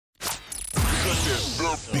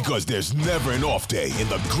Because there's never an off day in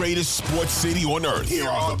the greatest sports city on earth. Here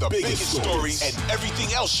are the biggest stories and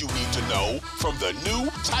everything else you need to know from the new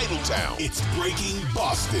Titletown. It's Breaking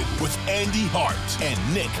Boston with Andy Hart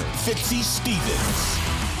and Nick Fitzy Stevens.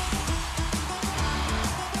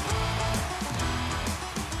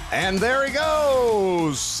 And there he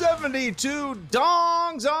goes, 72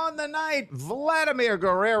 dongs on the night. Vladimir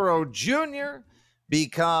Guerrero Jr.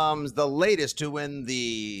 becomes the latest to win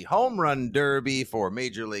the home run derby for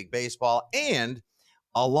Major League Baseball. And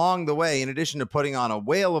along the way, in addition to putting on a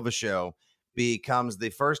whale of a show, becomes the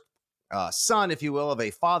first son, if you will, of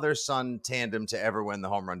a father-son tandem to ever win the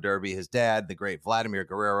home run derby. His dad, the great Vladimir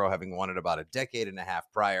Guerrero, having won it about a decade and a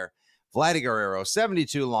half prior. Vladdy Guerrero,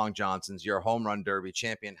 72 Long Johnsons, your home run derby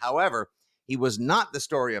champion. However, he was not the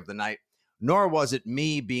story of the night, nor was it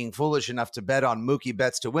me being foolish enough to bet on Mookie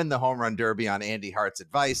Betts to win the home run derby on Andy Hart's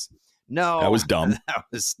advice. No. That was dumb. That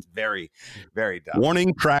was very, very dumb.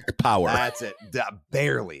 Warning track power. That's it.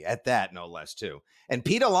 Barely at that, no less, too. And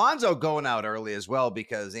Pete Alonso going out early as well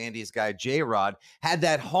because Andy's guy, J-Rod, had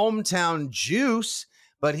that hometown juice,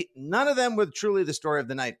 but none of them were truly the story of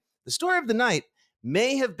the night. The story of the night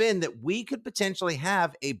may have been that we could potentially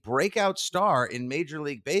have a breakout star in Major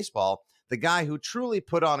League Baseball, the guy who truly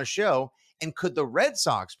put on a show. And could the Red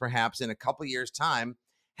Sox, perhaps in a couple years' time,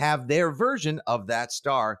 have their version of that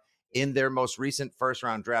star in their most recent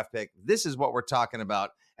first-round draft pick? This is what we're talking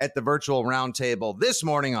about at the virtual roundtable this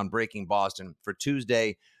morning on Breaking Boston for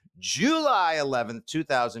Tuesday, July 11th,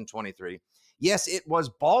 2023. Yes, it was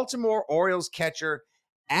Baltimore Orioles catcher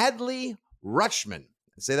Adley Rutschman.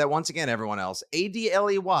 Say that once again, everyone else. Adley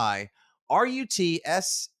Rutschman.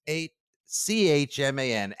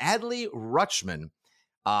 Adley Rutschman,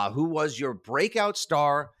 who was your breakout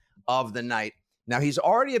star of the night. Now, he's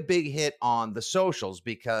already a big hit on the socials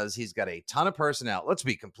because he's got a ton of personality. Let's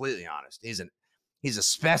be completely honest. He's a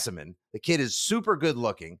specimen. The kid is super good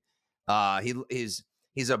looking. He's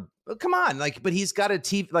a come on, but he's got a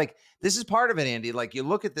TV. Like, this is part of it, Andy. Like, you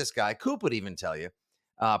look at this guy. Coop would even tell you,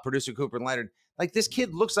 producer Cooper and Leonard. Like, this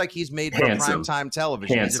kid looks like he's made for primetime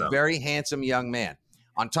television. He's a very handsome young man.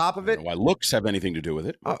 On top of it, why looks have anything to do with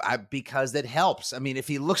it? Because it helps. I mean, if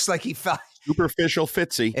he looks like he fell superficial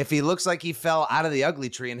Fitzy, if he looks like he fell out of the ugly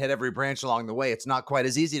tree and hit every branch along the way, it's not quite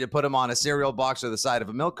as easy to put him on a cereal box or the side of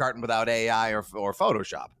a milk carton without AI or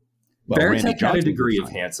Photoshop. Well, Varitek had a degree of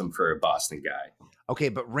handsome for a Boston guy. Okay,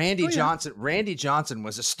 but Randy Johnson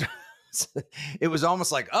was a star. It was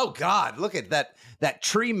almost like, oh God, look at that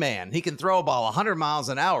tree man. He can throw a ball 100 miles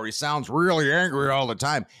an hour. He sounds really angry all the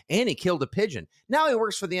time. And he killed a pigeon. Now he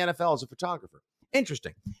works for the NFL as a photographer.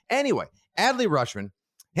 Interesting. Anyway, Adley Rutschman,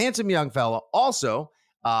 handsome young fellow. Also,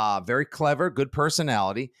 very clever, good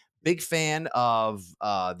personality. Big fan of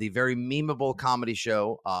the very memeable comedy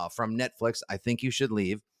show from Netflix, I Think You Should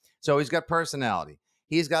Leave. So he's got personality.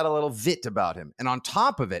 He's got a little vit about him. And on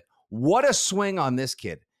top of it, what a swing on this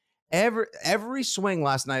kid. Every swing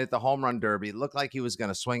last night at the home run derby looked like he was going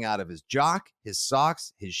to swing out of his jock, his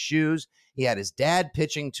socks, his shoes. He had his dad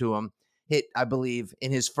pitching to him. Hit, I believe,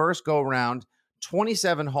 in his first go round,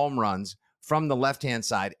 27 home runs from the left-hand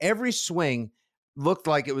side. Every swing looked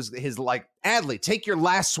like it was his, like, Adley, take your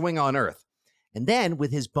last swing on earth. And then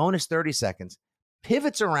with his bonus 30 seconds,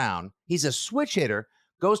 pivots around. He's a switch hitter,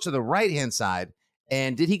 goes to the right-hand side.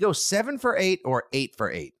 And did he go 7 for 8 or 8 for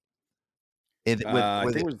 8? With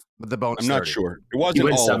the bonus, I'm not 30. sure. It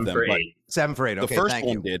wasn't all of them, but 7 for 8. Okay, the first thank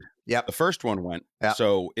one you. did. Yep. The first one went. Yep.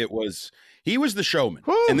 So he was the showman.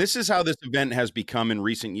 Woo! And this is how this event has become in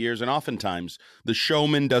recent years. And oftentimes the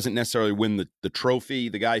showman doesn't necessarily win the trophy.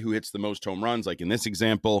 The guy who hits the most home runs, like in this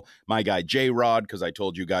example, my guy J-Rod, because I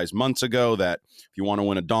told you guys months ago that if you want to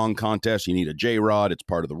win a dong contest, you need a J-Rod. It's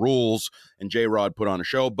part of the rules. And J-Rod put on a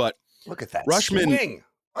show. But look at that Rutschman, swing.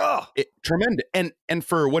 Oh, tremendous. And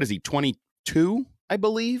for, what is he, 22? I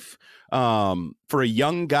believe, for a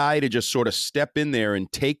young guy to just sort of step in there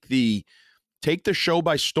and take the show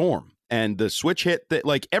by storm. And the switch hit that,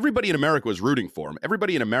 like, everybody in America was rooting for him.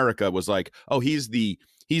 Everybody in America was like, oh, he's the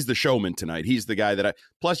showman tonight. He's the guy that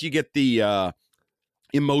plus you get the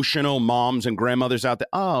emotional moms and grandmothers out there.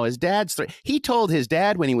 Oh, his dad's he told his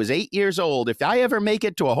dad when he was 8 years old, if I ever make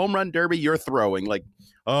it to a home run derby, you're throwing. Like,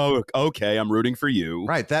 oh, okay, I'm rooting for you.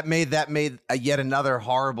 Right. That made yet another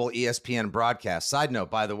horrible ESPN broadcast. Side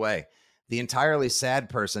note, by the way, the Entirely Sad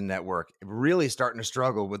Person Network really starting to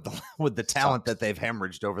struggle with the talent that they've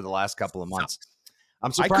hemorrhaged over the last couple of months.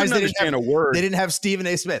 I'm surprised they didn't have Stephen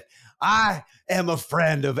A. Smith. I am a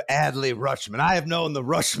friend of Adley Rutschman. I have known the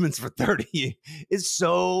Rutschmans for 30 years. It's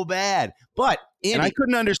so bad. But Andy, and I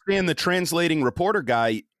couldn't understand the translating reporter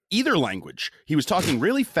guy either language. He was talking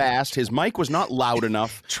really fast. His mic was not loud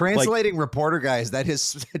enough. Translating reporter guy, is that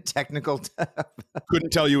his technical?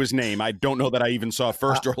 Couldn't tell you his name. I don't know that I even saw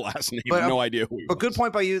first or last name. No idea who he was. But good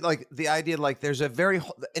point by you. Like the idea, like there's a very,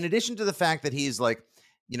 in addition to the fact that he's like,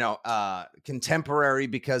 contemporary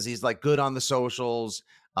because he's like good on the socials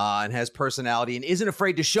and has personality and isn't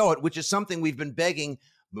afraid to show it, which is something we've been begging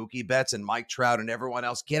Mookie Betts and Mike Trout and everyone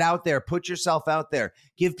else. Get out there, put yourself out there,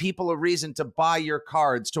 give people a reason to buy your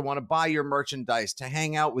cards, to want to buy your merchandise, to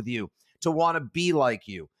hang out with you, to want to be like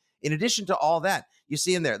you. In addition to all that, you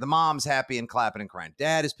see in there, the mom's happy and clapping and crying.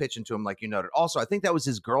 Dad is pitching to him, like you noted. Also, I think that was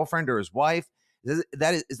his girlfriend or his wife. Is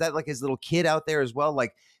that like his little kid out there as well?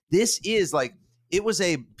 Like this is like, it was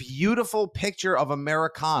a beautiful picture of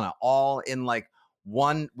Americana all in like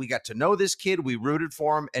one. We got to know this kid. We rooted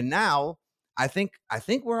for him. And now I think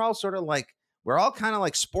we're all sort of like, we're all kind of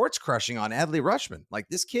like sports crushing on Adley Rutschman. Like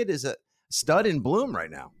this kid is a stud in bloom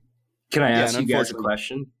right now. Can I ask you guys a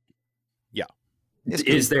question? Yeah.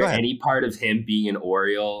 Is there any part of him being an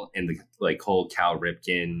Oriole and the like whole Cal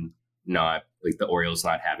Ripken, not like the Orioles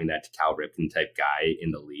not having that Cal Ripken type guy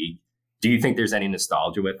in the league? Do you think there's any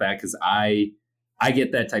nostalgia with that? Because I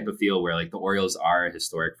get that type of feel where like the Orioles are a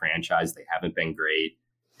historic franchise. They haven't been great.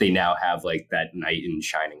 They now have like that knight in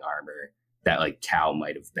shining armor that like Cal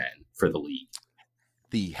might have been for the league.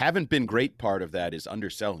 The haven't been great part of that is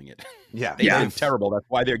underselling it. Yeah. They've been terrible. That's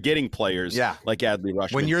why they're getting players like Adley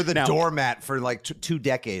Rutschman. When you're the doormat for like 2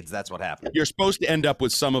 decades, that's what happened. You're supposed to end up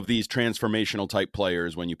with some of these transformational type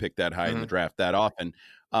players when you pick that high in the draft that often.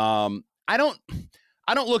 I don't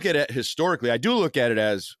look at it historically. I do look at it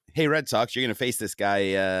as, hey, Red Sox, you're going to face this guy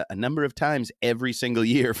a number of times every single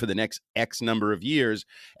year for the next X number of years.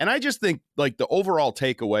 And I just think like the overall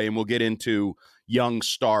takeaway, and we'll get into young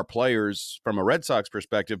star players from a Red Sox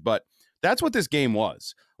perspective, but that's what this game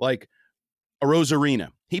was. Like a Rosarina,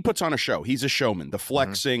 he puts on a show. He's a showman. The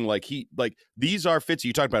flexing, like these are Fitzy.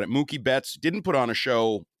 You talked about it. Mookie Betts didn't put on a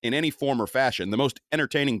show in any form or fashion. The most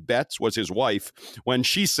entertaining Betts was his wife when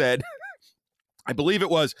she said, I believe it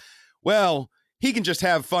was, well, he can just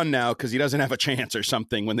have fun now because he doesn't have a chance or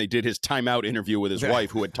something, when they did his timeout interview with his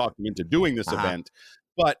wife, who had talked him into doing this event.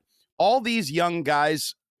 But all these young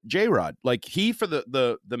guys, J-Rod, like he for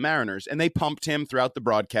the Mariners, and they pumped him throughout the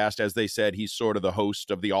broadcast. As they said, he's sort of the host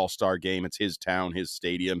of the All-Star game. It's his town, his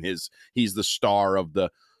stadium, he's the star of the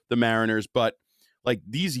Mariners. But like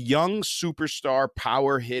these young superstar,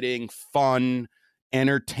 power hitting, fun,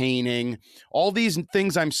 entertaining, all these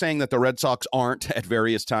things I'm saying that the Red Sox aren't at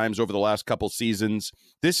various times over the last couple seasons.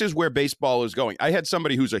 This is where baseball is going. I had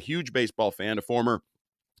somebody who's a huge baseball fan, a former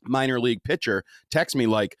minor league pitcher, text me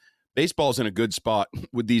like, baseball's in a good spot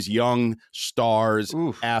with these young stars,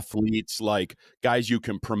 athletes, like guys you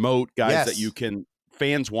can promote, guys that you can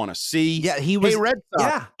fans want to see. Yeah, he was. Hey, Red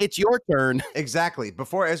Sox, it's your turn. Exactly.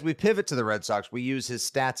 Before, as we pivot to the Red Sox, we use his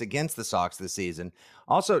stats against the Sox this season.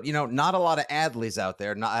 Also, not a lot of Adleys out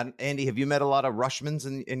there. Andy, have you met a lot of Rushmans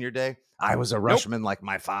in your day? I was a Rushman like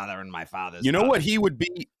my father and my father's You know father. what? He would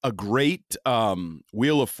be a great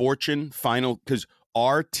Wheel of Fortune final, because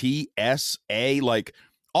RTSA, like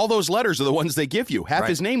all those letters are the ones they give you. Half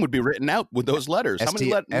his name would be written out with those letters. How many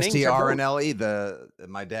names? STRNLE.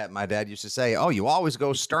 My dad used to say, "Oh, you always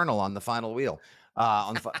go sternal on the final wheel."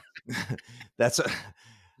 That's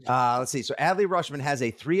let's see. So Adley Rutschman has a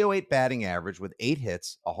 308 batting average with 8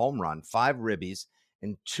 hits, a home run, 5 ribbies,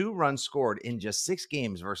 and 2 runs scored in just 6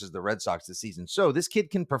 games versus the Red Sox this season. So this kid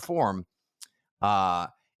can perform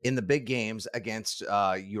in the big games against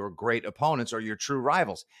your great opponents or your true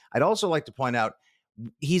rivals. I'd also like to point out,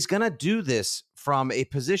 he's going to do this from a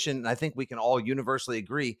position, and I think we can all universally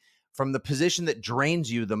agree, from the position that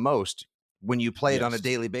drains you the most when you play it on a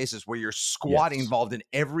daily basis, where you're squatting involved in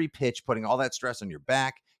every pitch, putting all that stress on your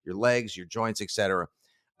back, your legs, your joints, etc.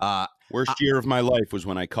 Worst year of my life was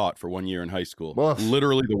when I caught for 1 year in high school.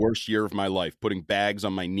 Literally the worst year of my life, putting bags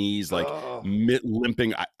on my knees, like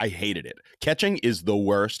limping. I hated it. Catching is the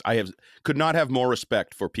worst. Could not have more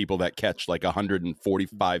respect for people that catch like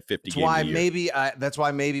 145, 50 games a year. That's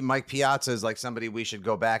why maybe Mike Piazza is like somebody we should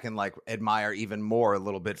go back and like admire even more a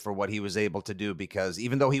little bit for what he was able to do, because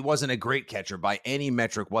even though he wasn't a great catcher by any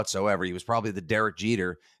metric whatsoever, he was probably the Derek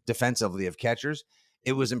Jeter defensively of catchers.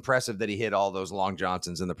 It was impressive that he hit all those Long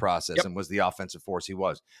Johnsons in the process and was the offensive force he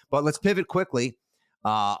was. But let's pivot quickly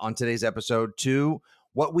on today's episode to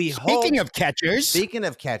what we Speaking of catchers,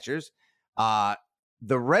 the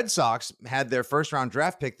Red Sox had their first-round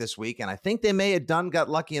draft pick this week, and I think they may have got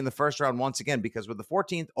lucky in the first round once again, because with the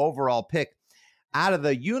 14th overall pick out of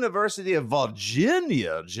the University of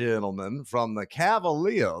Virginia, gentlemen, from the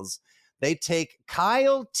Cavaliers, they take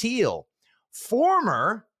Kyle Teal,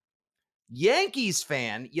 former Yankees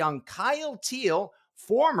fan, young Kyle Teal,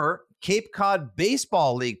 former Cape Cod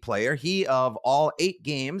Baseball League player. He of all 8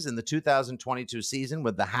 games in the 2022 season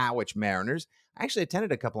with the Howich Mariners. I actually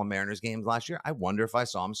attended a couple of Mariners games last year. I wonder if I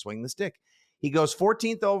saw him swing the stick. He goes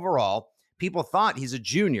 14th overall. People thought he's a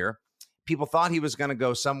junior. People thought he was going to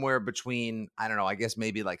go somewhere between, I don't know, I guess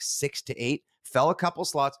maybe like 6 to 8. Fell a couple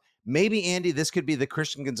slots. Maybe, Andy, this could be the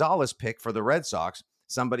Christian Gonzalez pick for the Red Sox.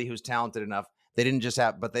 Somebody who's talented enough. They didn't just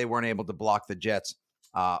have, but they weren't able to block the Jets,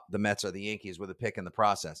 the Mets or the Yankees with a pick in the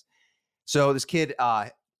process. So this kid,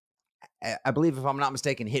 I believe, if I'm not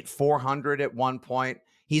mistaken, hit 400 at one point.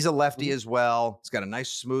 He's a lefty as well. He's got a nice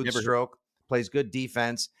smooth stroke, plays good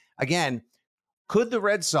defense. Again, could the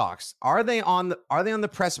Red Sox, are they on the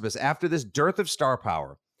precipice after this dearth of star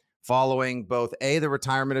power following both the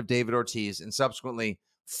retirement of David Ortiz and subsequently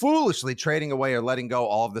foolishly trading away or letting go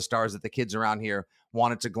all of the stars that the kids around here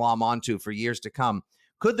wanted to glom onto for years to come?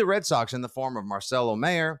 Could the Red Sox, in the form of Marcelo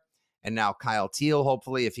Mayer and now Kyle Teal,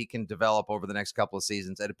 hopefully, if he can develop over the next couple of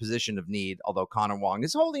seasons at a position of need, although Connor Wong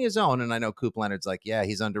is holding his own, and I know Coop Leonard's like, yeah,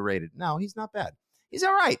 he's underrated. No, he's not bad. He's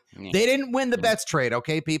all right. They didn't win the Betts trade,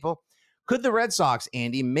 okay, people? Could the Red Sox,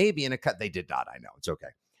 Andy, maybe in a cut? They did not, I know. It's okay.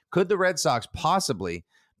 Could the Red Sox possibly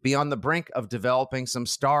be on the brink of developing some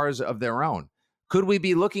stars of their own? Could we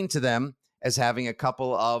be looking to them as having a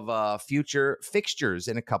couple of future fixtures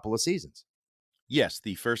in a couple of seasons? Yes,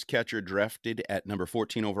 the first catcher drafted at number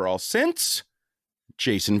 14 overall since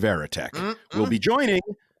Jason Varitek. We'll be joining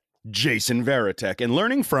Jason Varitek and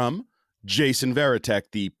learning from Jason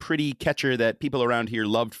Varitek, the pretty catcher that people around here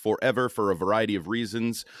loved forever for a variety of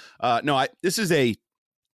reasons. This is a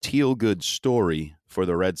Teal-good story for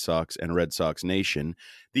the Red Sox and Red Sox Nation.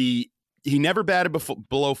 He never batted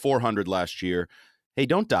below 400 last year. Hey,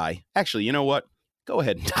 don't die. Actually, you know what? Go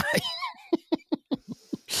ahead and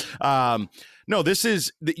die. No, this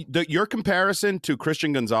is your comparison to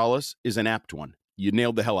Christian Gonzalez is an apt one. You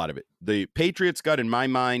nailed the hell out of it. The Patriots got, in my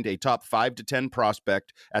mind, a top 5 to 10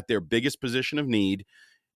 prospect at their biggest position of need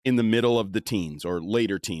in the middle of the teens or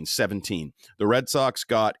later teens, 17. The Red Sox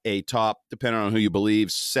got a top, depending on who you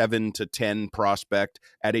believe, 7 to 10 prospect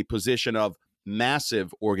at a position of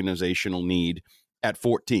massive organizational need at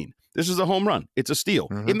 14. This is a home run. It's a steal.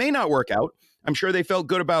 It may not work out. I'm sure they felt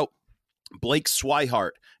good about Blake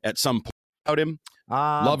Swihart at some point. About him.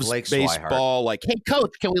 Loves Blake baseball. Swihart. Like, hey,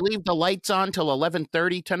 coach, can we leave the lights on till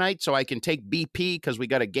 11:30 tonight so I can take BP because we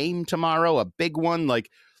got a game tomorrow, a big one? Like,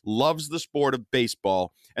 loves the sport of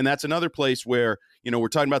baseball. And that's another place where, we're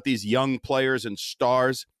talking about these young players and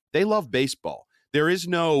stars. They love baseball. There is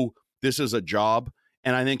no, this is a job.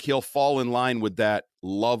 And I think he'll fall in line with that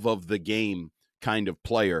love of the game kind of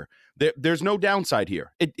player. There's no downside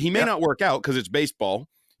here. He may not work out because it's baseball.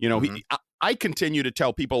 I continue to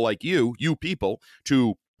tell people like you people,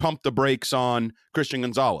 to pump the brakes on Christian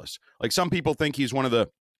Gonzalez. Like, some people think he's one of the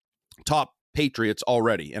top Patriots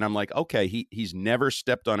already. And I'm like, okay, he's never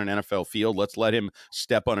stepped on an NFL field. Let's let him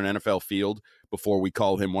step on an NFL field before we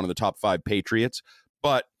call him one of the top 5 Patriots.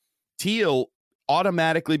 But Teal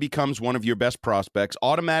automatically becomes one of your best prospects.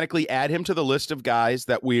 Automatically add him to the list of guys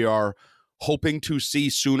that we are hoping to see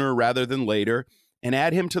sooner rather than later. And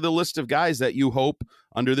add him to the list of guys that you hope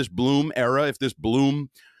under this Bloom era, if this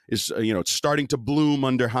Bloom is, it's starting to bloom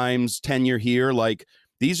under Heim's tenure here. Like,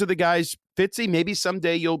 these are the guys, Fitzy, maybe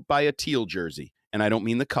someday you'll buy a Teal jersey. And I don't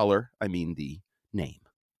mean the color, I mean the name.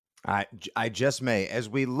 I just may. As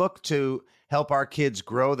we look to help our kids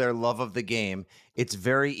grow their love of the game, it's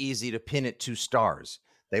very easy to pin it to stars.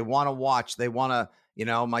 They want to watch. They want to,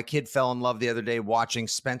 my kid fell in love the other day watching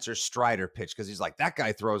Spencer Strider pitch because he's like, that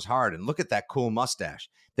guy throws hard. And look at that cool mustache.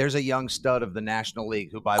 There's a young stud of the National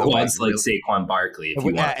League who, by the way, it's like Saquon Barkley. If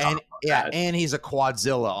you want and he's a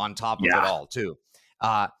quadzilla on top of it all too.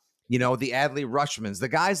 The Adley Rushmans, the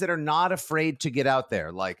guys that are not afraid to get out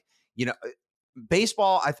there. Like,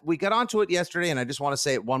 baseball. We got onto it yesterday, and I just want to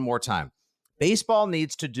say it one more time. Baseball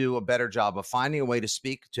needs to do a better job of finding a way to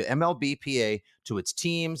speak to MLBPA, to its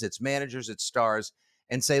teams, its managers, its stars,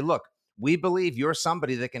 and say, look, we believe you're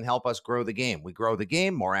somebody that can help us grow the game. We grow the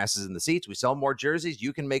game, more asses in the seats. We sell more jerseys.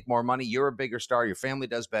 You can make more money. You're a bigger star. Your family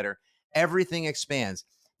does better. Everything expands.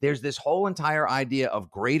 There's this whole entire idea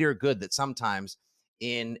of greater good that sometimes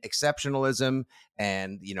in exceptionalism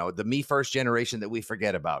and, the me first generation that we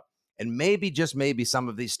forget about. And maybe, just maybe, some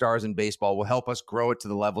of these stars in baseball will help us grow it to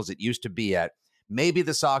the levels it used to be at. Maybe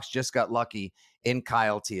the Sox just got lucky in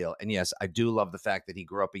Kyle Teal. And yes, I do love the fact that he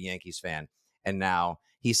grew up a Yankees fan. And now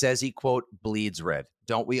he says he, quote, bleeds red.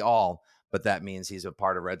 Don't we all? but that means he's a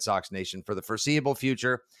part of Red Sox Nation for the foreseeable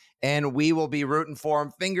future. And we will be rooting for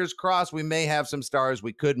him. Fingers crossed, we may have some stars.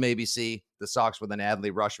 We could maybe see the Sox with an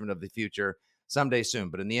Adley Rutschman of the future someday soon.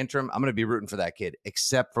 But in the interim, I'm going to be rooting for that kid,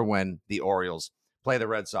 except for when the Orioles play the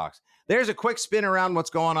Red Sox. There's a quick spin around what's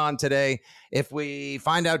going on today. If we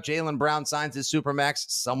find out Jaylen Brown signs his Supermax,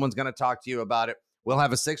 someone's going to talk to you about it. We'll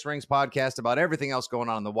have a Six Rings podcast about everything else going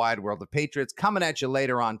on in the wide world of Patriots coming at you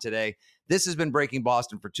later on today. This has been Breaking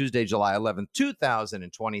Boston for Tuesday, July 11th,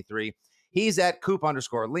 2023. He's at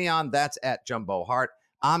Coop_Leon. That's at Jumbo Hart.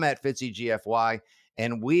 I'm at FitzyGFY.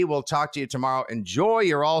 And we will talk to you tomorrow. Enjoy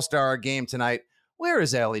your All-Star game tonight. Where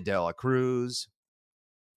is Ellie De La Cruz?